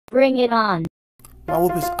Bring it on. My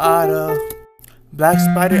whip is auto. Black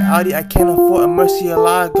Spider Audi, I can't afford a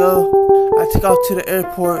Murcielago. I take off to the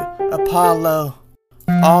airport, Apollo.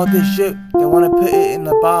 All this shit, they wanna put it in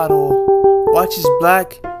a bottle. Watch is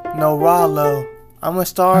black, no Rollo. I'm a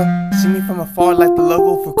star, see me from afar like the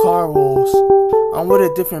logo for car rolls. I'm with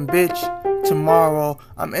a different bitch tomorrow.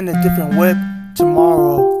 I'm in a different whip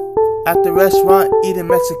tomorrow. At the restaurant eating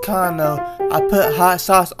Mexicano, I put hot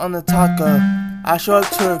sauce on the taco. I show up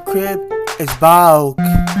to her crib, it's baroque.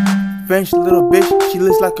 French little bitch, she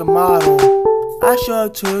looks like a model. I show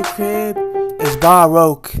up to her crib, it's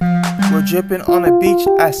baroque. We're dripping on a beach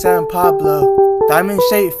at San Pablo. Diamond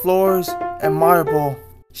shaped floors and marble.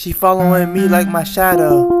 She following me like my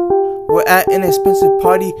shadow. We're at an expensive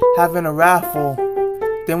party having a raffle.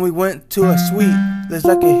 Then we went to a suite, looks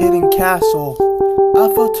like a hidden castle.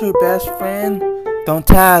 I fucked her best friend, don't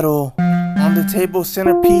tattle. On the table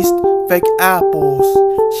centerpiece, fake apples.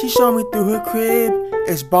 She showed me through her crib,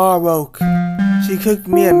 it's baroque. She cooked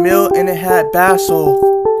me a meal and it had basil.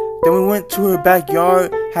 Then we went to her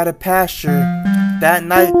backyard, had a pasture. That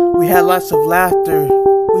night we had lots of laughter.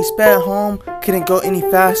 We spent home, couldn't go any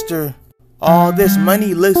faster. All this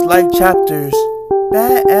money looks like chapters.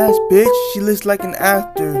 Badass bitch, she looks like an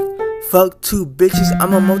actor. Fuck two bitches,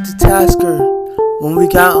 I'm a multitasker. When we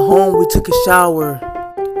got home, we took a shower.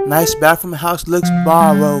 Nice bathroom, house looks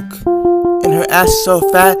baroque. And her ass is so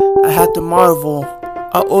fat, I had to marvel.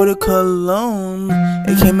 I ordered cologne,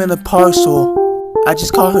 it came in a parcel. I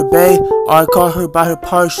just call her bae, or I call her by her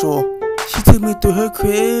partial. She took me through her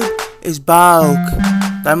crib, it's baroque.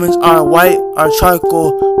 Diamonds are white or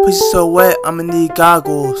charcoal. Pussy so wet, I'ma need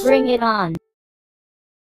goggles. Bring it on.